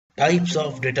Types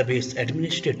of database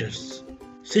administrators.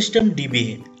 System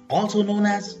DBA, also known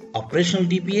as Operational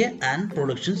DBA and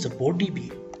Production Support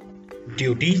DBA.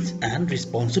 Duties and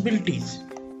responsibilities.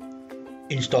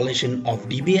 Installation of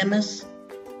DBMS,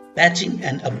 patching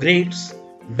and upgrades,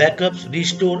 backups,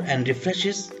 restore and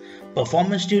refreshes,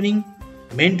 performance tuning,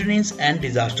 maintenance and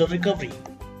disaster recovery.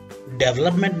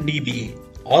 Development DBA,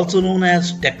 also known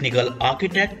as Technical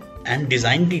Architect and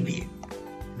Design DBA.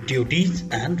 Duties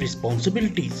and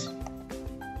responsibilities.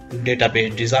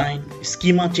 Database design,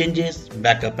 schema changes,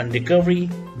 backup and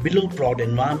recovery, below prod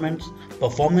environments,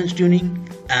 performance tuning,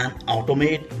 and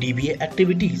automate DBA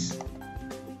activities.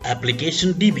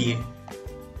 Application DBA.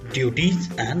 Duties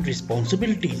and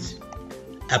responsibilities.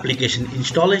 Application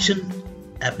installation,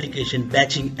 application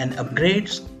patching and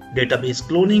upgrades, database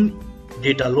cloning,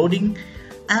 data loading,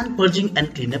 and purging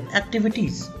and cleanup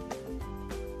activities.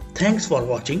 Thanks for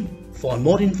watching. For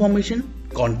more information,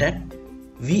 contact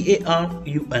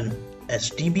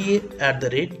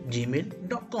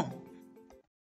varunstba@gmail.com.